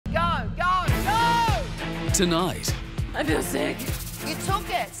Tonight, I feel sick. You took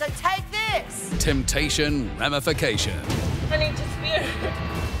it, so take this. temptation ramification. I need to spew.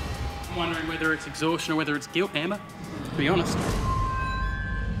 I'm wondering whether it's exhaustion or whether it's guilt, Amber, to be honest.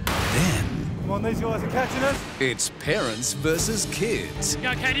 Then, Come on, these guys are catching us. it's parents versus kids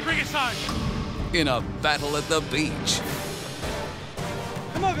Go, Katie, bring us home. in a battle at the beach.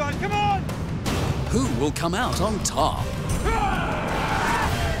 Come on, guys, come on! Who will come out on top?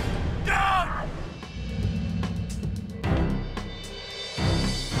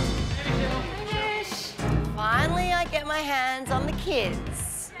 Finally, I get my hands on the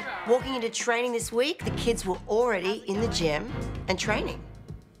kids. Walking into training this week, the kids were already in the gym and training.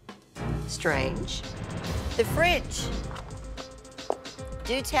 Strange. The fridge.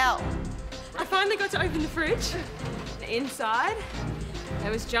 Do tell. I finally got to open the fridge. Inside,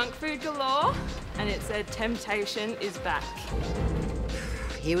 there was junk food galore, and it said temptation is back.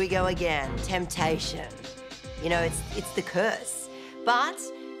 Here we go again, temptation. You know, it's the curse. But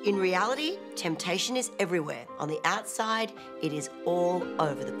in reality, temptation is everywhere. On the outside, it is all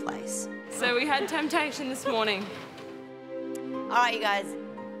over the place. So we had temptation this morning. All right, you guys,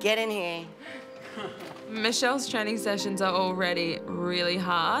 get in here. Michelle's training sessions are already really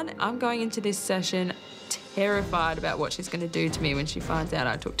hard. I'm going into this session terrified about what she's going to do to me when she finds out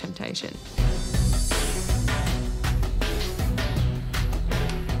I took temptation.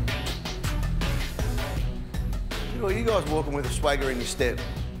 Well, you guys walking with a swagger in your step.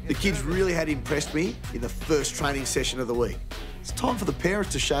 The kids really had impressed me in the first training session of the week. It's time for the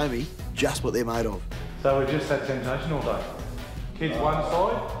parents to show me just what they're made of. So we just had temptation all day. Kids one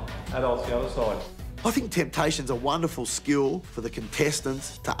side, adults the other side. I think temptation's a wonderful skill for the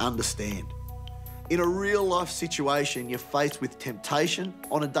contestants to understand. In a real-life situation, you're faced with temptation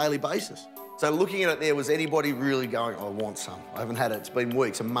on a daily basis. So looking at it there, was anybody really going, I want some? I haven't had it, it's been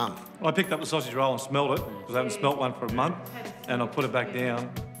weeks, a month. I picked up the sausage roll and smelled it, because I haven't smelt one for a month, and I put it back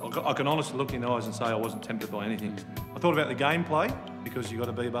down. I can honestly look in the eyes and say I wasn't tempted by anything. I thought about the gameplay, because you've got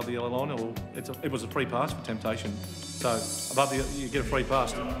to be above the yellow line, or it was a free pass for temptation. So you get a free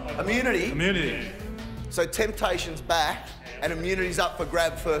pass. Immunity? Immunity. So temptation's back, and immunity's up for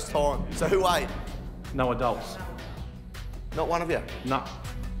grab first time. So who ate? No adults. Not one of you? No.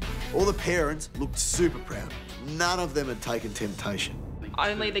 All the parents looked super proud. None of them had taken temptation.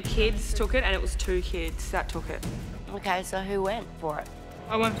 Only the kids took it, and it was 2 kids that took it. Okay, so who went for it?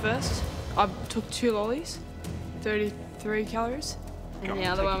 I went first. I took 2 lollies, 33 calories. And the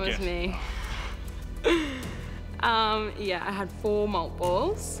other one was me. Yeah, I had 4 malt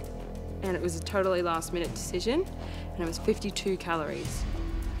balls, and it was a totally last-minute decision, and it was 52 calories.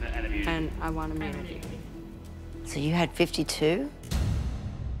 And I won immunity. So you had 52?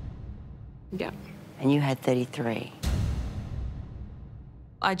 Yeah. And you had 33.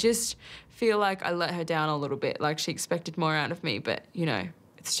 I just feel like I let her down a little bit. Like, she expected more out of me, but, you know,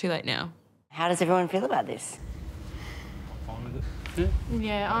 it's too late now. How does everyone feel about this?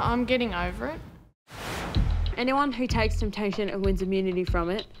 Yeah, I'm getting over it. Anyone who takes temptation and wins immunity from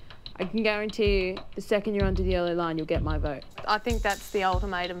it, I can guarantee you the second you're under the yellow line, you'll get my vote. I think that's the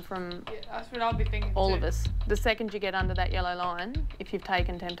ultimatum from That's what I'll be thinking all too. of us. The second you get under that yellow line, if you've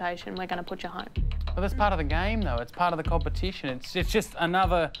taken temptation, we're going to put you home. Well, that's part of the game, though. It's part of the competition. It's just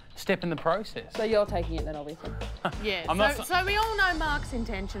another step in the process. So you're taking it then, obviously. Yeah, so we all know Mark's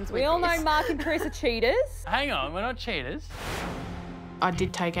intentions with We all this. know Mark and Chris are cheaters. Hang on, we're not cheaters. I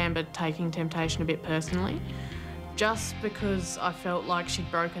did take Amber taking temptation a bit personally, just because I felt like she'd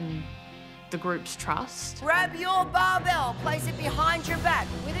broken the group's trust. Grab your barbell, place it behind your back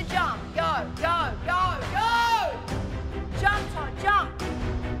with a jump. Go, go, go, go! Jump, Todd, jump.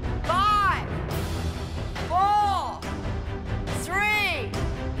 5, 4, 3.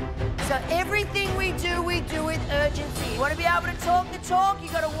 So everything we do with urgency. You want to be able to talk the talk, you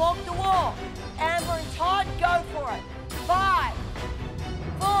got to walk the walk. Amber and Todd, go for it. 5,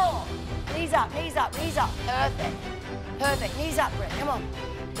 4. Knees up, knees up, knees up. Perfect. Perfect. Knees up, Brett. Come on.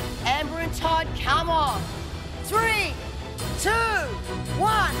 Amber and Todd, come on. 3, 2,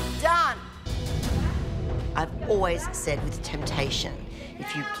 1, done. I've always said with temptation,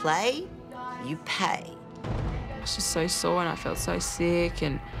 if you play, you pay. I was just so sore and I felt so sick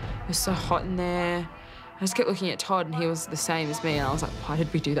and it was so hot in there. I just kept looking at Todd and he was the same as me and I was like, why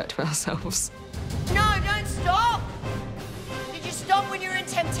did we do that to ourselves? No, don't stop. Did you stop when you were in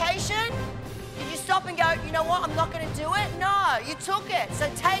temptation? Did you stop and go, you know what, I'm not going to do it? No, you took it, so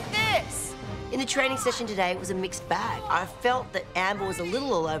take this. In the training session today, it was a mixed bag. I felt that Amber was a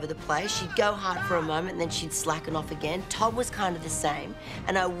little all over the place. She'd go hard for a moment and then she'd slacken off again. Todd was kind of the same.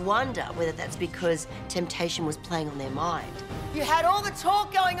 And I wonder whether that's because temptation was playing on their mind. You had all the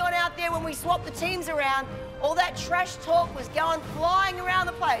talk going on out there when we swapped the teams around, all that trash talk was going flying around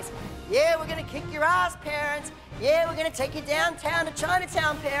the place. Yeah, we're going to kick your ass, parents. Yeah, we're going to take you downtown to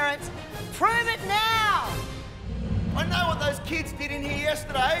Chinatown, parents. Prove it now! I know what those kids did in here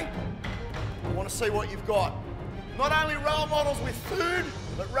yesterday. I want to see what you've got. Not only role models with food,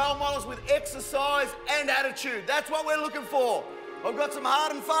 but role models with exercise and attitude. That's what we're looking for. I've got some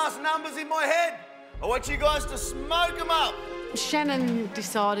hard and fast numbers in my head. I want you guys to smoke them up. Shannon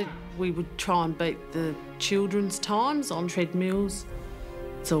decided we would try and beat the children's times on treadmills.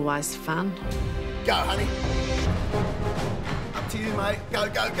 It's always fun. Go, honey. Up to you, mate. Go,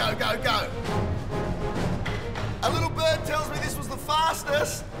 go, go, go, go. A little bird tells me this was the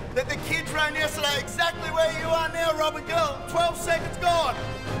fastest that the kids ran yesterday, exactly where you are now, Robin Girl. 12 seconds gone.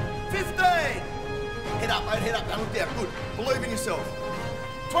 15. Head up, mate, head up. Don't look down. Good. Believe in yourself.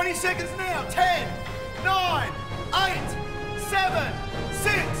 20 seconds now. 10, 9, 8, 7,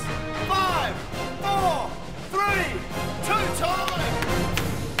 6, 5, 4, 3, 2, time.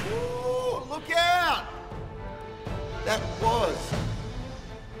 Ooh, look out. That was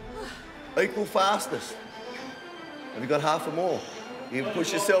equal fastest. Have you got half or more? You can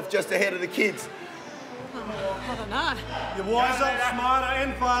push yourself just ahead of the kids. I don't know. You're wiser, smarter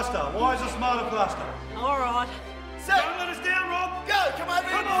and faster. Wiser, smarter, faster. All right. Set. Don't let us down, Rob. Go, come over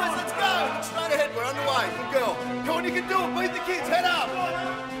here, boys. Let's go. Look straight ahead. We're underway. Good girl. Come on, you can do it. Beat the kids. Head up.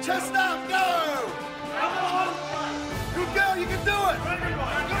 Chest up. Go. Come on. Good girl. You can do it. Come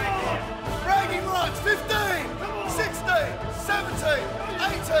on. Bragging rights. 15, 16, 17,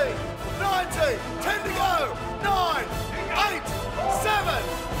 18, 19, 10 to go. 9, 8, 7,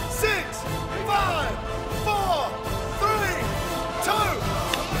 6, 5, 4, 3, 2.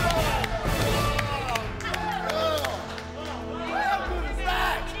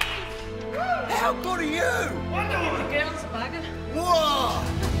 How good are you? The girls bugger. Whoa!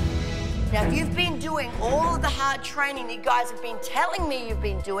 Now, if you've been doing all of the hard training that you guys have been telling me you've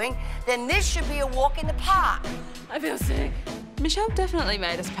been doing, then this should be a walk in the park. I feel sick. Michelle definitely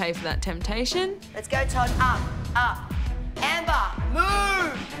made us pay for that temptation. Let's go, Todd. Up, up. Amber,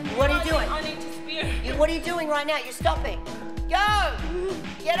 move! What are you doing? I need to spew. What are you doing right now? You're stopping. Go!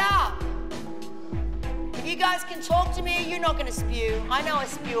 Get up! If you guys can talk to me, you're not going to spew. I know a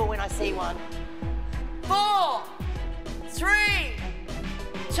spewer when I see one. 4, 3,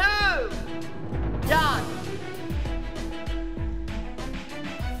 2, done.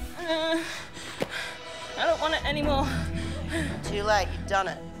 I don't want it anymore. Too late, you've done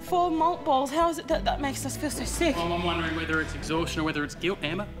it. 4 malt balls, how is it that makes us feel so sick? Well, I'm wondering whether it's exhaustion or whether it's guilt,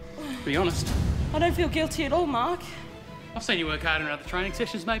 Amber. To be honest. I don't feel guilty at all, Mark. I've seen you work hard in other training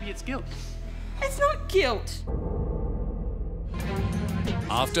sessions. Maybe it's guilt. It's not guilt.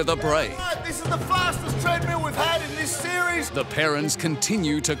 After the break, This is the fastest treadmill we've had in this series. the parents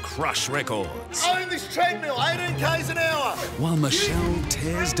continue to crush records, Own this treadmill, 18 k's an hour. while Michelle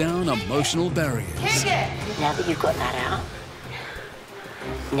tears down emotional barriers. Kick it! Now that you've got that out,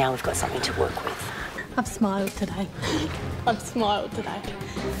 now we've got something to work with. I've smiled today. I've smiled today.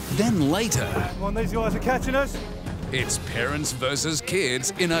 Then later, Come on, these guys are catching us. it's parents versus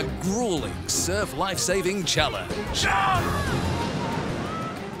kids in a grueling surf life-saving challenge.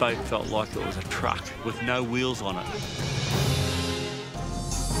 Boat felt like it was a truck with no wheels on it.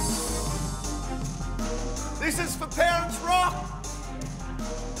 This is for Parents Rock.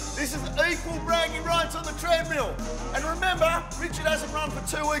 This is equal bragging rights on the treadmill. And remember, Richard hasn't run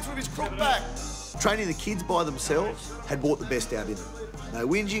for 2 weeks with his crook back. Training the kids by themselves had brought the best out in them. No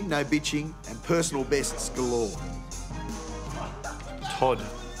whinging, no bitching, and personal bests galore. Todd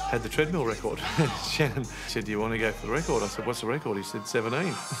had the treadmill record. Shannon said, do you want to go for the record? I said, what's the record? He said,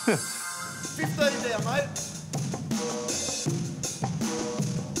 17. 15 down, mate.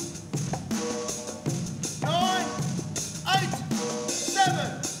 9, 8,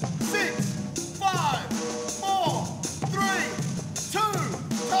 7, 6, 5, 4, 3, 2,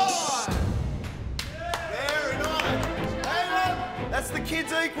 time. Very nice. Hang on. That's the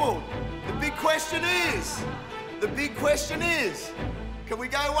kids equal. The big question is, can we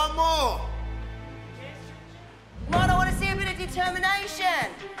go one more? Come on, I want to see a bit of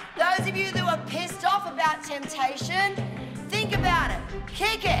determination. Those of you that were pissed off about temptation, think about it.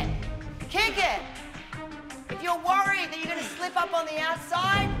 Kick it. Kick it. If you're worried that you're going to slip up on the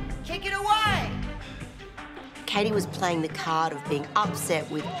outside, kick it away. Katie was playing the card of being upset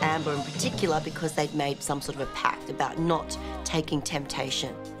with Amber in particular because they'd made some sort of a pact about not taking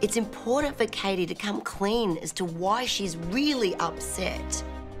temptation. It's important for Katie to come clean as to why she's really upset.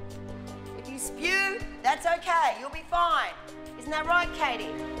 If you spew, that's okay. You'll be fine. Isn't that right,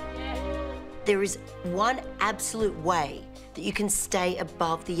 Katie? There is one absolute way that you can stay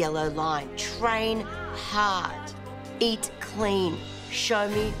above the yellow line. Train hard. Eat clean. Show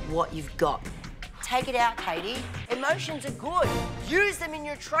me what you've got. Take it out, Katie. Emotions are good. Use them in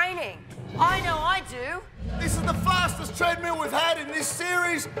your training. I know I do. This is the fastest treadmill we've had in this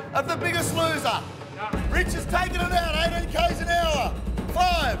series of The Biggest Loser. Rich has taken it out, 18 k's an hour.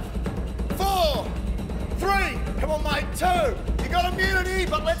 5, 4, 3. Come on, mate, 2. You got immunity,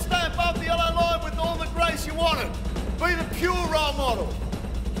 but let's stay above the yellow line with all the grace you wanted. Be the pure role model.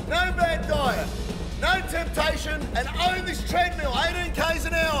 No bad diet, no temptation, and own this treadmill, 18 k's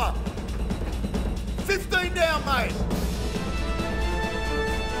an hour. 15 down, mate.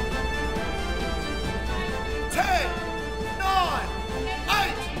 10, 9,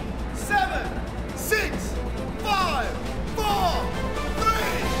 8, 7, 6, 5, 4, 3,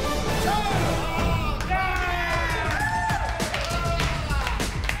 2.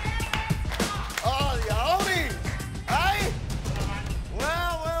 Oh, the oldies, eh?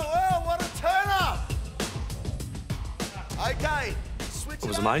 Well, what a turn-up. Okay, switch It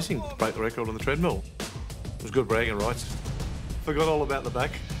was amazing to break the record on the treadmill. It was good bragging rights. Forgot all about the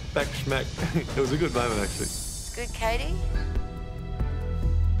back smack. It was a good moment, actually. Good, Katie.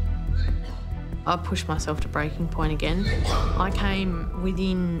 I pushed myself to breaking point again. I came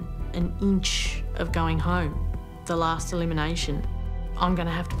within an inch of going home, the last elimination. I'm going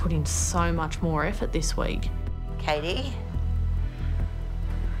to have to put in so much more effort this week. Katie,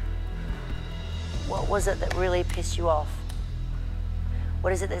 what was it that really pissed you off?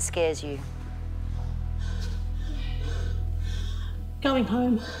 What is it that scares you? Going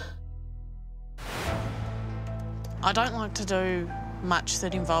home. I don't like to do much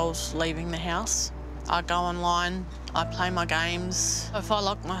that involves leaving the house. I go online, I play my games. If I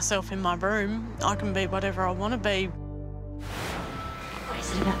lock myself in my room, I can be whatever I want to be. What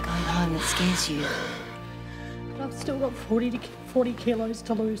is it about going home that scares you? But I've still got 40 kilos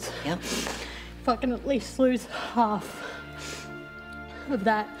to lose. Yep. If I can at least lose half of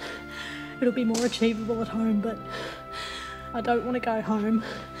that, it'll be more achievable at home, but I don't want to go home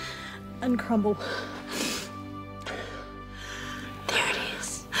and crumble. There it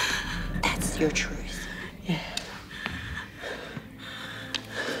is. That's your truth. Yeah.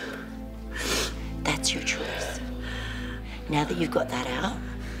 That's your truth. Now that you've got that out,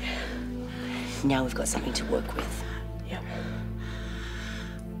 now we've got something to work with. Yep.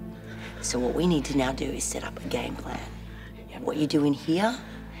 So what we need to now do is set up a game plan. Yep. What you do in here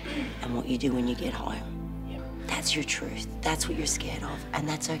and what you do when you get home. Yep. That's your truth. That's what you're scared of, and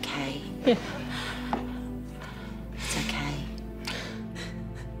that's okay. Yeah. It's okay.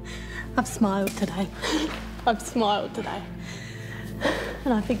 I've smiled today. I've smiled today.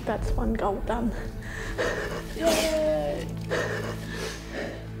 And I think that's one goal done. Yay!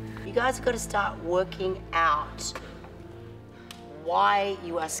 You guys have got to start working out why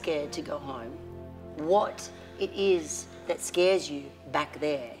you are scared to go home, what it is that scares you back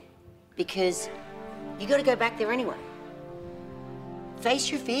there, because you got to go back there anyway. Face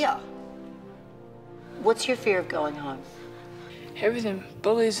your fear. What's your fear of going home? Everything.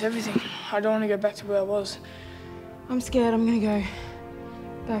 Bullies, everything. I don't want to go back to where I was. I'm scared I'm gonna go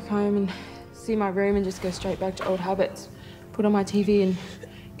back home and see my room and just go straight back to old habits. Put on my TV and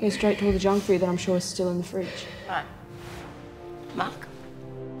go straight to all the junk food that I'm sure is still in the fridge. Right. Mark?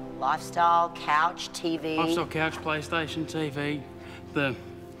 Lifestyle, couch, TV. Lifestyle, couch, PlayStation, TV, the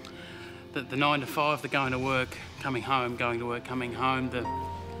 9 to 5, the going to work, coming home, going to work, coming home,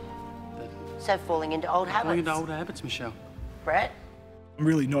 So falling into old habits. falling into old habits, Michelle. Brett? I'm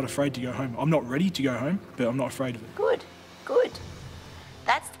really not afraid to go home. I'm not ready to go home, but I'm not afraid of it. Good, good.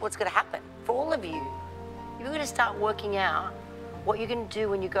 That's what's going to happen for all of you. You're going to start working out what you're going to do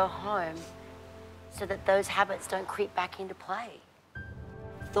when you go home so that those habits don't creep back into play.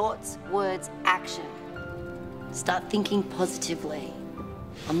 Thoughts, words, action. Start thinking positively.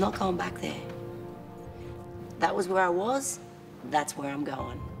 I'm not going back there. That was where I was, that's where I'm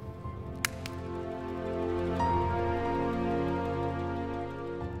going.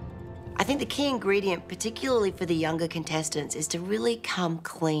 I think the key ingredient, particularly for the younger contestants, is to really come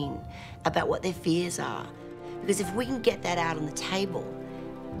clean about what their fears are. Because if we can get that out on the table,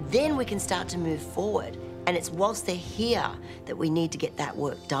 then we can start to move forward. And it's whilst they're here that we need to get that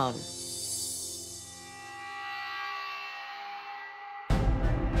work done.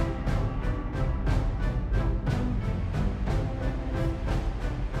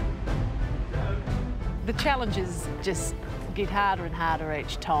 The challenges just get harder and harder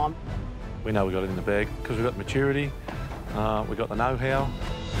each time. We know we got it in the bag because we've got the maturity, we've got the know-how.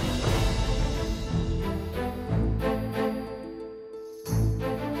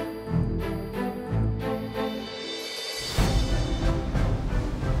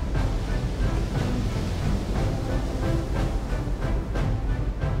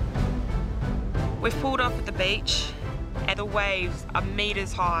 We've pulled up at the beach and the waves are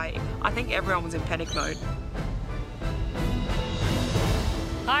metres high. I think everyone was in panic mode.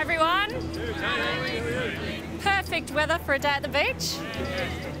 Hi everyone. Perfect weather for a day at the beach.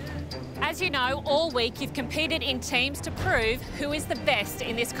 As you know, all week you've competed in teams to prove who is the best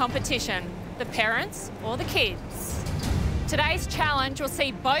in this competition, the parents or the kids. Today's challenge will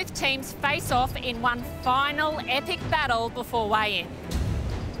see both teams face off in one final epic battle before weigh-in.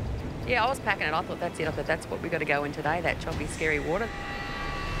 Yeah, I was packing it. I thought that's it. I thought that's what we've got to go in today, that choppy, scary water.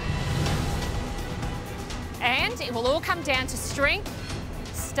 And it will all come down to strength,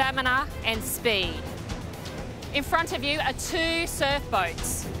 stamina and speed. In front of you are 2 surf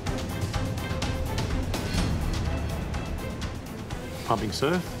boats. Pumping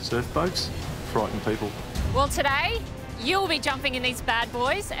surf boats, frighten people. Well, today, you'll be jumping in these bad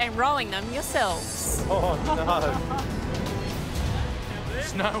boys and rowing them yourselves. Oh, no.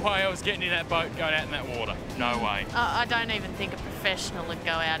 There's no way I was getting in that boat going out in that water. No way. I don't even think a professional would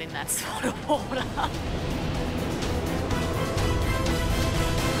go out in that sort of water.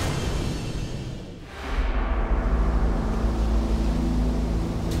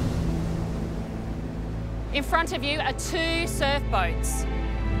 In front of you are 2 surf boats.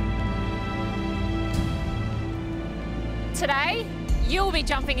 Today, you'll be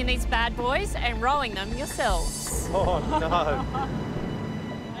jumping in these bad boys and rowing them yourselves. Oh, no.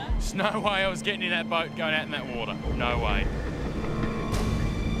 There's no way I was getting in that boat going out in that water. No way.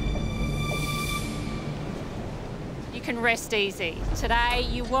 You can rest easy. Today,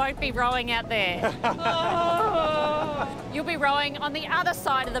 you won't be rowing out there. You'll be rowing on the other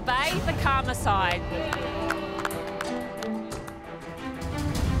side of the bay, the calmer side.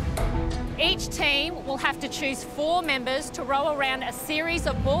 Each team will have to choose 4 members to row around a series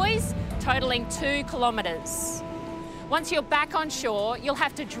of buoys totalling 2 kilometres. Once you're back on shore, you'll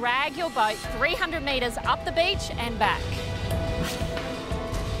have to drag your boat 300 metres up the beach and back,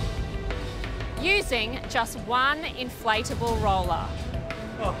 using just one inflatable roller.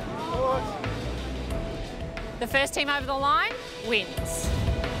 The first team over the line wins.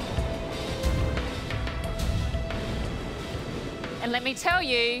 And let me tell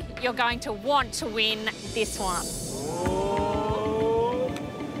you, you're going to want to win this one.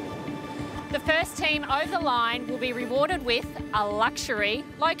 The first team over the line will be rewarded with a luxury,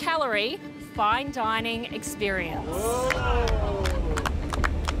 low-calorie, fine dining experience.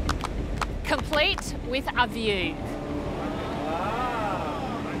 Complete with a view.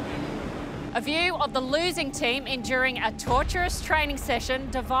 A view of the losing team enduring a torturous training session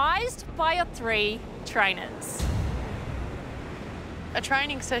devised by your 3 trainers. A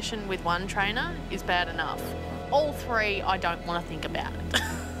training session with one trainer is bad enough. All 3, I don't want to think about it.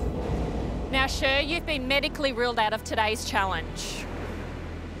 Now, Sher, you've been medically ruled out of today's challenge.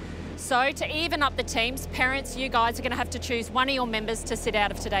 So, to even up the teams, parents, you guys are going to have to choose one of your members to sit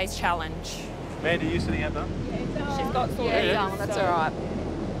out of today's challenge. Mandy, you sitting out there? She's got 4 days on, that's all right.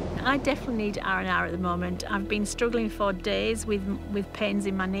 I definitely need R&R at the moment. I've been struggling for days with pains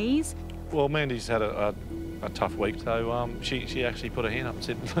in my knees. Well, Mandy's had a tough week, so she actually put her hand up and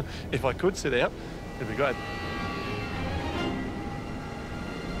said, if I could sit out, it'd be great.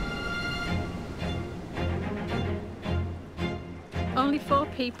 Only 4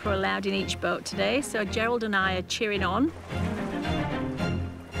 people are allowed in each boat today, so Gerald and I are cheering on.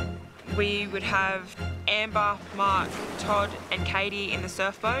 We would have Amber, Mark, Todd and Katie in the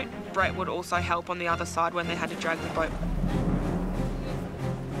surf boat. Brett would also help on the other side when they had to drag the boat.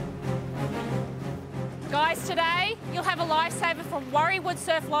 Guys, today you'll have a lifesaver from Warriewood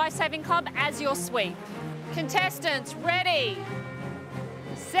Surf Lifesaving Club as your sweep. Contestants, ready,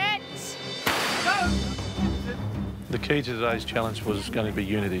 set, go! The key to today's challenge was going to be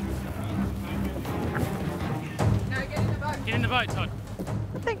unity. Get in the boat, Todd.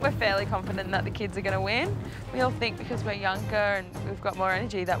 I think we're fairly confident that the kids are going to win. We all think because we're younger and we've got more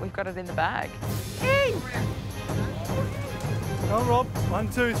energy that we've got it in the bag. Come on, Rob. 1,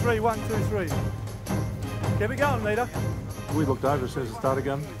 2, 3, 1, 2, 3. Keep it going, leader. We looked over as soon as the starter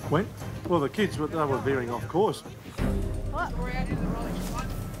gun went. Well, the kids, they were veering off course. What?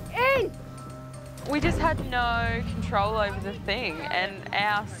 In! We just had no control over the thing, and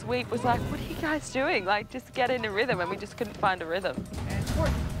our sweep was like, what are you guys doing? Like, just get in a rhythm, and we just couldn't find a rhythm.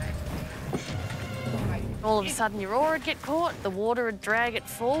 All of a sudden your oar would get caught, the water would drag it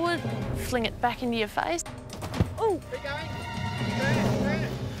forward, fling it back into your face. Ooh!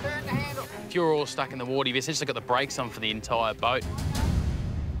 If you're all stuck in the water, you've essentially got the brakes on for the entire boat.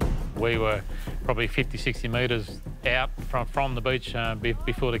 We were probably 50, 60 metres out from the beach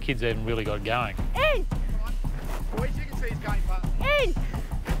before the kids even really got going. In! Boys, you can see he's going fast. In!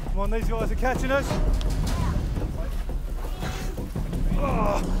 Come on, these guys are catching us.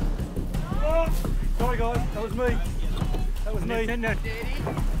 Oh. Oh. Sorry, guys. That was me. That was me. Don't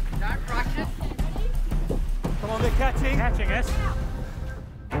rush it. Come on, they're catching. Catching us.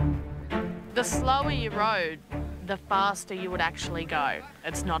 The slower you rode, the faster you would actually go.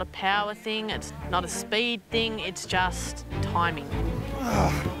 It's not a power thing, it's not a speed thing, it's just timing.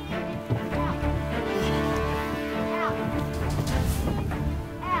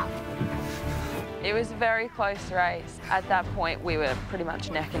 It was a very close race. At that point, we were pretty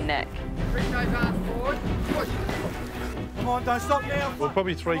much neck and neck. Come on, don't stop now. We're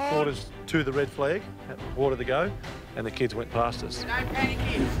probably 3/4 to the red flag, water to go, and the kids went past us. Don't panic,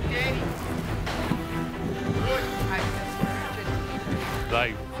 kids. Steady.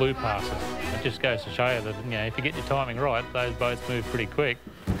 They flew past us. It just goes to show you that, you know, if you get your timing right, those boats move pretty quick.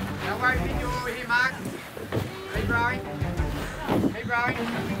 Don't worry, you're over here, Mark. Keep rowing. Keep rowing.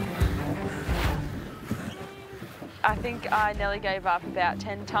 I think I nearly gave up about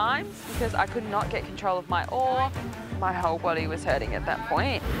 10 times because I could not get control of my oar. My whole body was hurting at that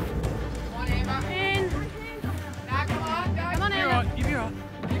point. Come on, Emma. In. Now, come on, go. Come on, Emma. You'll be right.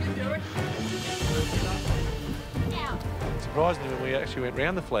 You can do it. Surprisingly, when we actually went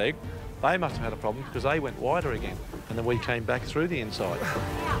round the flag, they must have had a problem because they went wider again, and then we came back through the inside. Come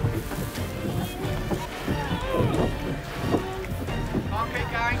on, keep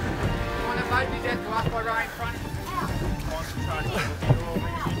going. Come on, the boat is out to us by rowing in front.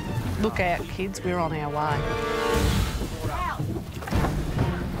 Look out, kids, we're on our way.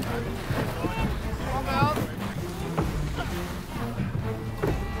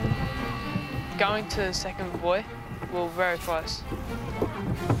 Going to second buoy, we're very close.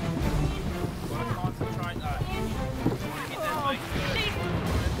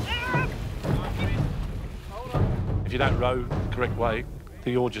 If you don't row the correct way,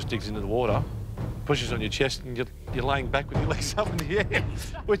 the oar just digs into the water, pushes on your chest, and you're laying back with your legs up in the air,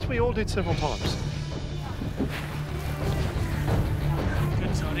 which we all did several times.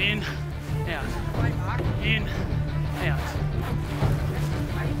 Good side, in, out, in, out.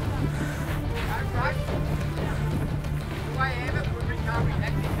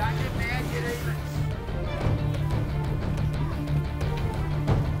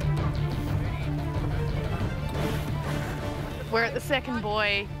 We're at the second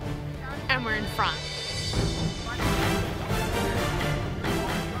buoy and we're in front.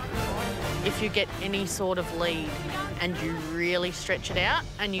 If you get any sort of lead and you really stretch it out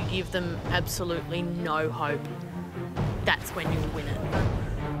and you give them absolutely no hope, that's when you'll win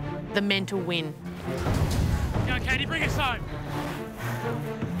it. The mental win. Go, Katie, bring us home.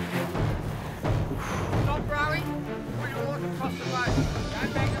 Stop rowing. Put your oars across the boat.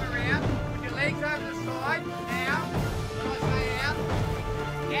 Don't bang them around. Put your legs over the side. Now. When I say out.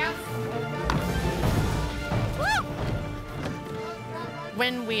 Out.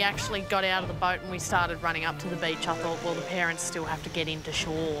 When we actually got out of the boat and we started running up to the beach, I thought, well, the parents still have to get into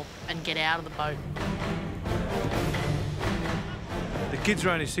shore and get out of the boat. The kids are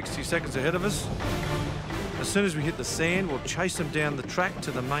only 60 seconds ahead of us. As soon as we hit the sand, we'll chase them down the track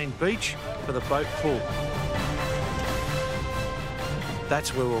to the main beach for the boat full.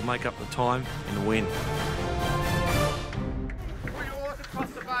 That's where we'll make up the time and win. Put your oars across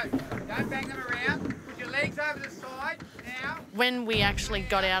the boat. Don't bang them around. Put your legs over the side. Now. When we actually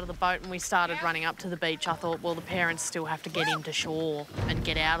got out of the boat and we started running up to the beach, I thought, well, the parents still have to get into shore and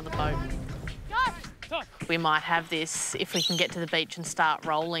get out of the boat. We might have this if we can get to the beach and start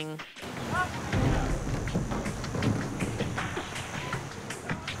rolling.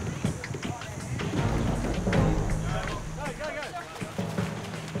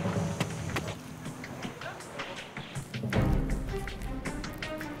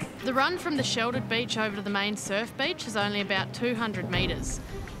 The run from the sheltered beach over to the main surf beach is only about 200 metres.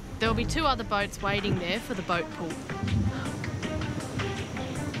 There'll be 2 other boats waiting there for the boat pull.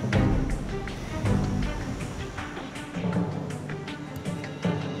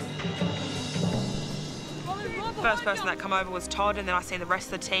 First person that come over was Todd, and then I seen the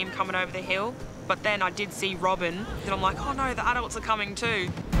rest of the team coming over the hill. But then I did see Robin, and I'm like, oh no, the adults are coming too.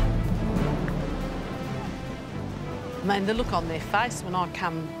 I mean, the look on their face when I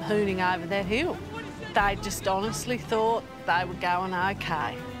come hooning over that hill, they just honestly thought they were going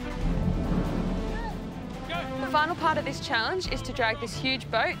okay. The final part of this challenge is to drag this huge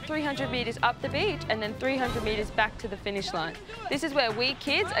boat 300 metres up the beach and then 300 metres back to the finish line. This is where we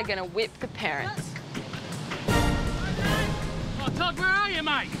kids are going to whip the parents. Oh, Todd, where are you,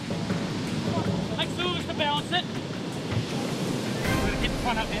 mate? Take 2 of us to balance it. We're going to get the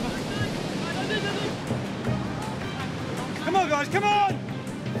front up, Emma. Come on, guys, come on!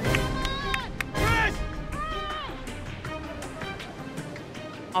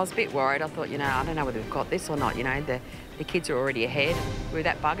 I was a bit worried. I thought, you know, I don't know whether we've got this or not. You know, the kids are already ahead. We were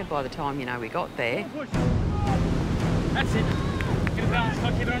that buggered by the time, you know, we got there. That's it. Get a balance,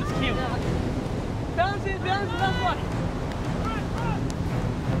 not keep it on its heel. Balance it, balance it, that's right.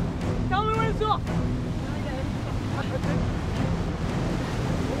 Tell me when it's off.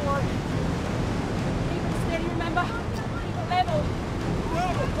 Keep it steady, remember? Level.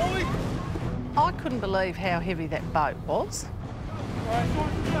 I couldn't believe how heavy that boat was. Come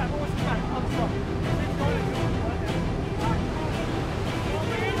on! Push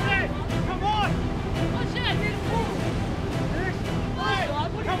it!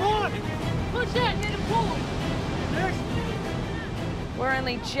 Come on! Push it! Get it forward! We're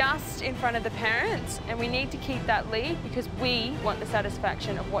only just in front of the parents and we need to keep that lead because we want the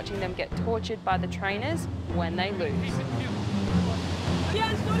satisfaction of watching them get tortured by the trainers when they lose.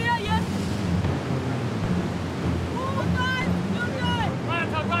 Yes, go there, yes! Run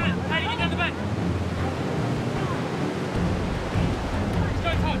it, Tom, run it! Katie, get down the back! Let's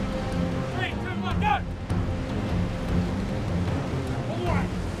go, Tom! 3, 2, 1, go! Forward!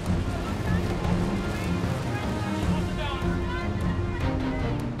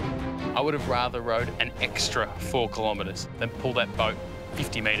 I would have rather rowed an extra 4 kilometres than pull that boat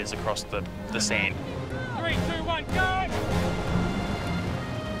 50 metres across the sand. 3, 2, 1, go!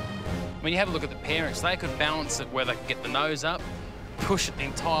 When you have a look at the parents, they could balance it where they could get the nose up, push it the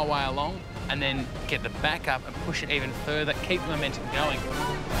entire way along, and then get the back up and push it even further, keep the momentum going.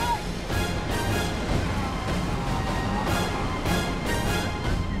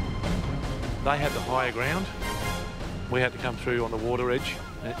 They had the higher ground. We had to come through on the water edge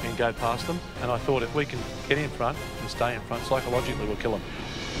and go past them. And I thought if we can get in front and stay in front, psychologically we'll kill them.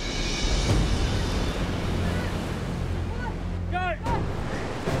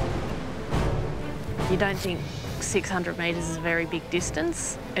 You don't think 600 metres is a very big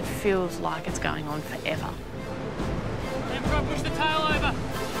distance. It feels like it's going on forever. Emperor, push the tail over.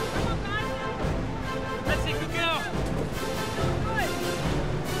 That's it, good girl.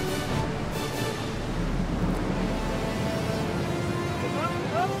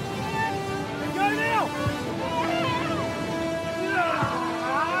 Go now!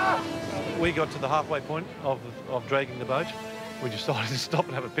 We got to the halfway point of dragging the boat. We decided to stop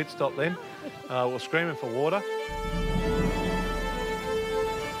and have a pit stop then. We were screaming for water.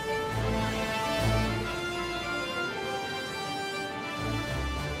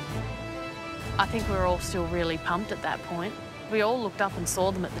 I think we were all still really pumped at that point. We all looked up and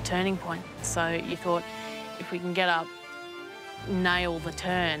saw them at the turning point. So you thought, if we can get up, nail the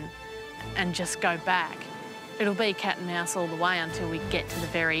turn and just go back, it'll be cat and mouse all the way until we get to the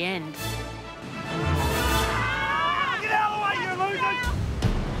very end. Get out of the way, you loser!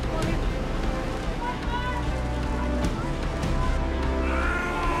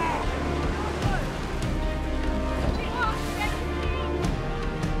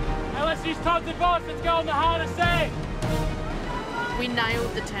 Now let's use Todd's advice, let's go on the hardest sand. We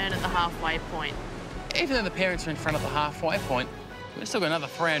nailed the turn at the halfway point. Even though the parents are in front of the halfway point, we've still got another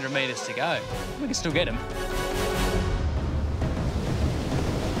 300 metres to go. We can still get them.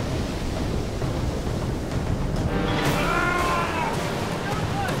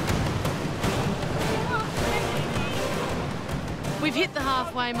 We've hit the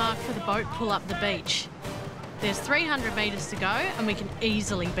halfway mark for the boat pull up the beach. There's 300 metres to go and we can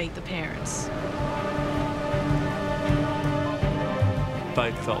easily beat the parents. The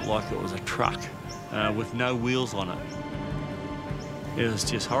boat felt like it was a truck with no wheels on it. It was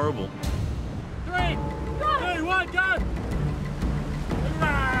just horrible. 3, 2, 1, go!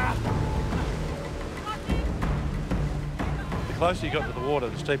 The closer you got to the water,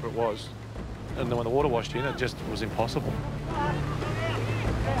 the steeper it was. And then when the water washed in, it just was impossible.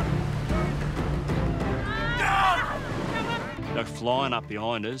 They're flying up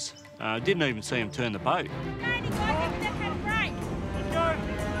behind us. Didn't even see them turn the boat.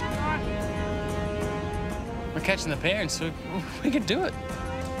 We're catching the parents, so we could do it.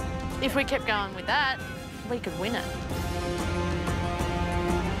 If we kept going with that, we could win it.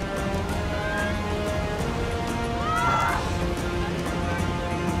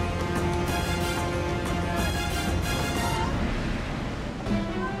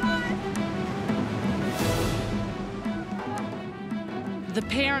 The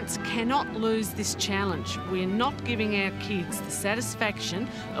parents cannot lose this challenge. We're not giving our kids the satisfaction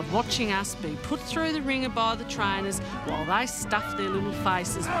of watching us be put through the ringer by the trainers while they stuff their little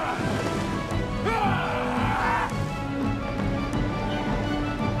faces.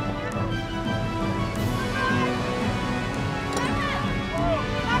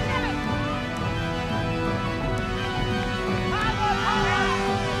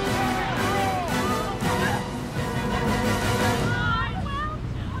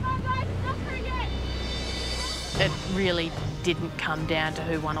 It really didn't come down to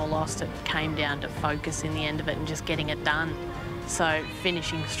who won or lost. It came down to focus in the end of it and just getting it done. So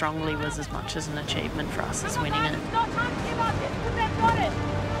finishing strongly was as much as an achievement for us as winning it. It's not time to give up. Just put that on it.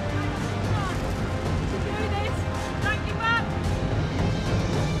 Do this. Don't give up.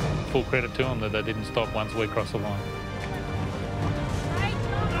 Full credit to them that they didn't stop once we crossed the line.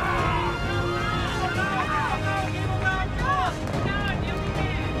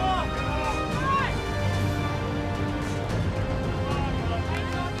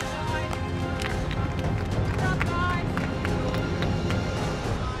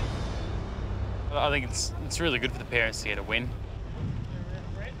 I think it's really good for the parents to get a win.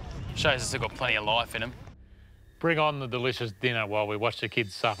 Shows us they've got plenty of life in them. Bring on the delicious dinner while we watch the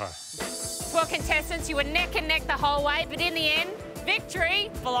kids suffer. Well, contestants, you were neck and neck the whole way, but in the end, victory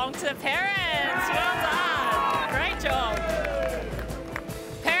belonged to the parents. Well done. Great job.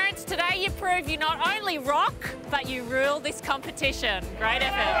 Parents, today you prove you not only rock, but you rule this competition. Great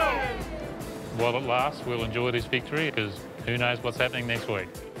effort. While it lasts, we'll enjoy this victory because who knows what's happening next week.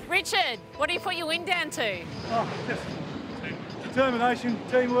 Richard, what do you put your win down to? Oh, just determination,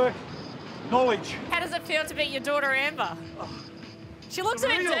 teamwork, knowledge. How does it feel to beat your daughter, Amber? She looks a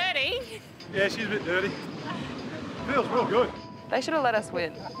bit dirty. Yeah, she's a bit dirty. Feels real good. They should have let us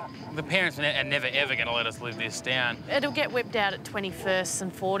win. The parents are never, ever going to let us live this down. It'll get whipped out at 21st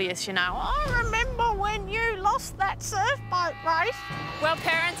and 40th, you know. I remember when you lost that surf boat race. Well,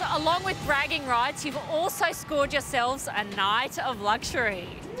 parents, along with bragging rights, you've also scored yourselves a night of luxury.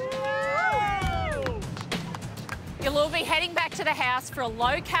 You'll all be heading back to the house for a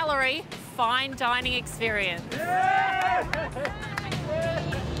low-calorie, fine dining experience.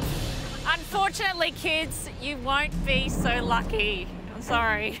 Unfortunately, kids, you won't be so lucky. I'm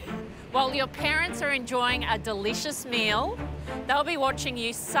sorry. While your parents are enjoying a delicious meal, they'll be watching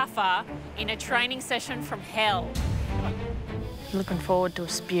you suffer in a training session from hell. Looking forward to a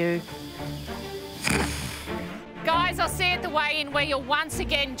spew. Guys, I'll see you at the weigh-in where you'll once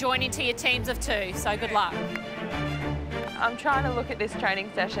again join into your teams of two, so good luck. I'm trying to look at this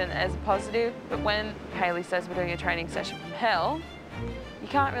training session as positive, but when Hayley says we're doing a training session from hell, you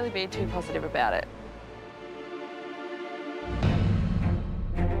can't really be too positive about it.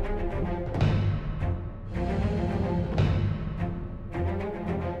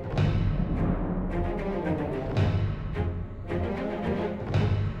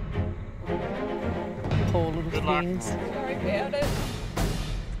 Poor little things. Sorry about it.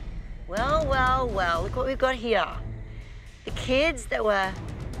 Well, well, well, look what we've got here. The kids that were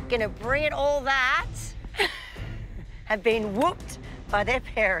gonna bring it all that have been whooped by their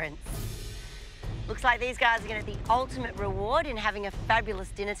parents. Looks like these guys are gonna get the ultimate reward in having a fabulous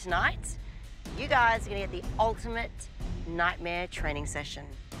dinner tonight. You guys are gonna get the ultimate nightmare training session.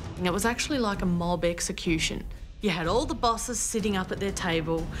 It was actually like a mob execution. You had all the bosses sitting up at their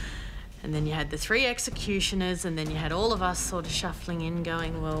table, and then you had the 3 executioners, and then you had all of us sort of shuffling in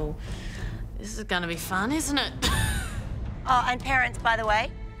going, well, this is gonna be fun, isn't it? Oh, and parents, by the way,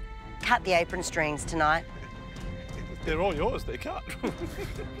 cut the apron strings tonight. They're all yours, they're cut.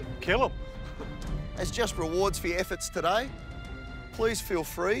 Kill them. As just rewards for your efforts today, please feel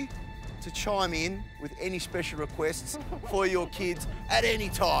free to chime in with any special requests for your kids at any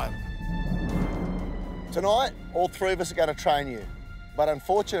time. Tonight, all 3 of us are going to train you, but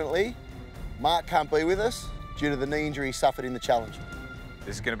unfortunately, Mark can't be with us due to the knee injury he suffered in the challenge.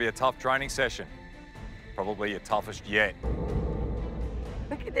 This is going to be a tough training session. Probably your toughest yet.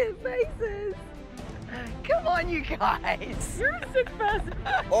 Look at their faces. Come on, you guys. You're a sick person.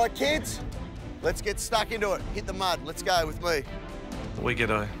 All right, kids, let's get stuck into it. Hit the mud. Let's go with me. We get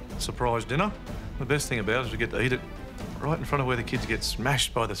a surprise dinner. The best thing about it is we get to eat it right in front of where the kids get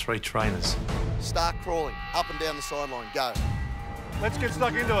smashed by the 3 trainers. Start crawling, up and down the sideline. Go. Let's get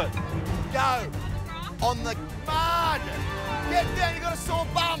stuck into it. Go. On the mud. Get down. You got a sore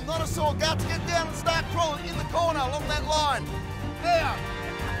bum, not a sore guts. Get down and start crawling in the corner along that line. Down.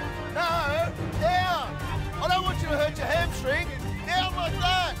 No. Down. I don't want you to hurt your hamstring. Down like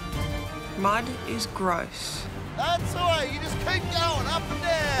that. Mud is gross. That's all right. You just keep going up and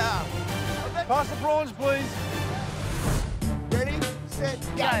down. Pass the prawns, please. Ready, set,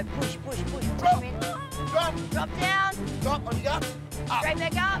 go. Push, push, push. Drop. Drop. Drop down. Drop on your gut. Up. Straight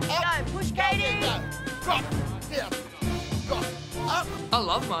back up. Go. Push, Katie. Go. Drop. Down. Drop. Up. I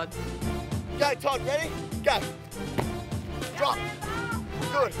love mud. Go, Todd. Ready? Go. Drop.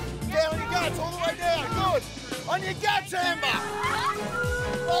 Good. Down on your guts, all the way down. Good. On your guts, Amber.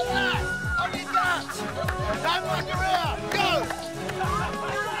 Like that. On your guts. Don't run around. Go.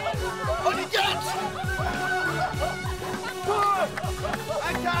 On your guts. Good.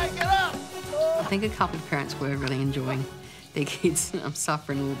 Okay, get up. think a couple of parents were really enjoying their kids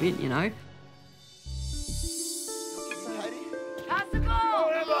suffering a little bit, you know.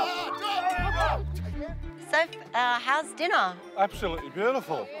 So, how's dinner? Absolutely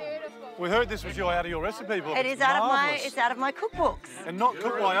beautiful. We heard this was out of your recipe book. It is it's out of my cookbooks. And not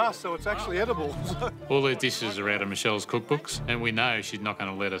cooked by us, so it's actually edible. All the dishes are out of Michelle's cookbooks, and we know she's not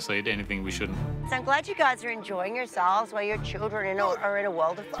going to let us eat anything we shouldn't. So I'm glad you guys are enjoying yourselves while your children are in a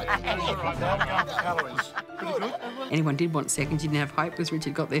world of pain. Anyone did want seconds, you didn't have hope because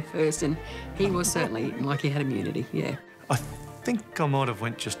Richard got there first, and he was certainly like he had immunity, yeah. I think I might have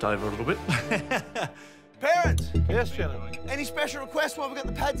went just over a little bit. Parents! Yes, Jenna? Any special requests while we've got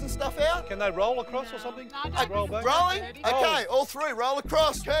the pads and stuff out? Can they roll across or something? Roll back. Rolling? Okay, all three, roll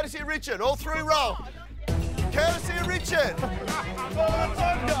across. Courtesy of Richard, all three roll. Courtesy of Richard.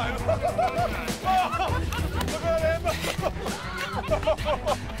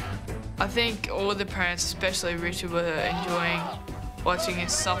 I think all the parents, especially Richard, were enjoying watching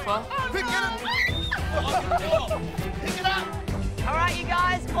us suffer. Pick it up! Pick it up! All right, you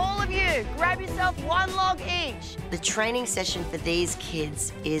guys, all of you, grab yourself one log each. The training session for these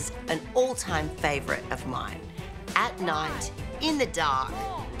kids is an all-time favourite of mine. At night, in the dark,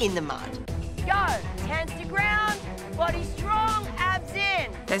 in the mud. Go, hands to ground, body strong, abs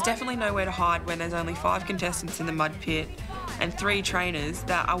in. There's definitely nowhere to hide when there's only 5 contestants in the mud pit and 3 trainers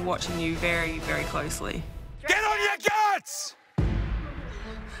that are watching you very, very closely. Get on your guts!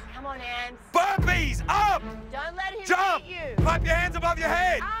 Come on, Ams. Burpees, up! Don't let him Jump! beat you. Clap your hands above your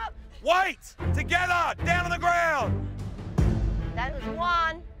head. Up. Wait! Together, down on the ground. That was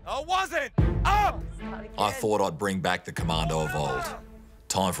 1. Oh, wasn't! Up! I thought I'd bring back the commando of old.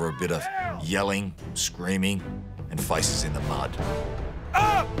 Time for a bit of yelling, screaming, and faces in the mud.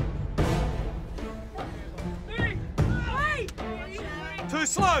 Up! Too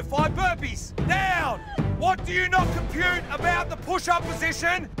slow, 5 burpees. Down! What do you not compute about the push-up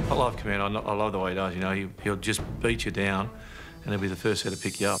position? I love Command. I love the way he does. You know, he'll just beat you down, and he'll be the first set to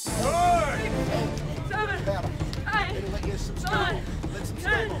pick you up. 7, 8, 9,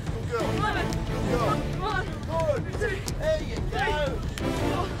 10, 11, 1, 2, There you go.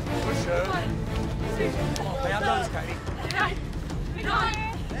 6, 7, 8,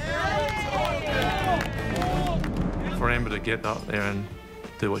 9. For Amber to get up there and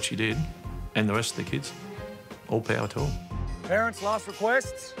do what she did, and the rest of the kids, all power to them. Parents, last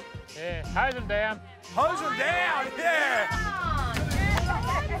requests? Yeah, hose them down. Hose them down, yeah!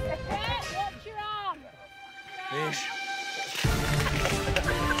 Ish.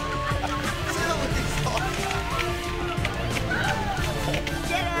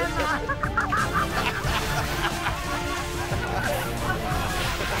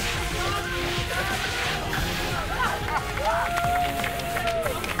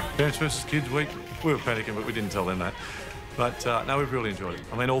 Parents versus Kids Week, we were panicking, but we didn't tell them that. But no, we've really enjoyed it.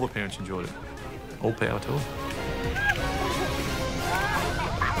 I mean, all the parents enjoyed it. All power to them.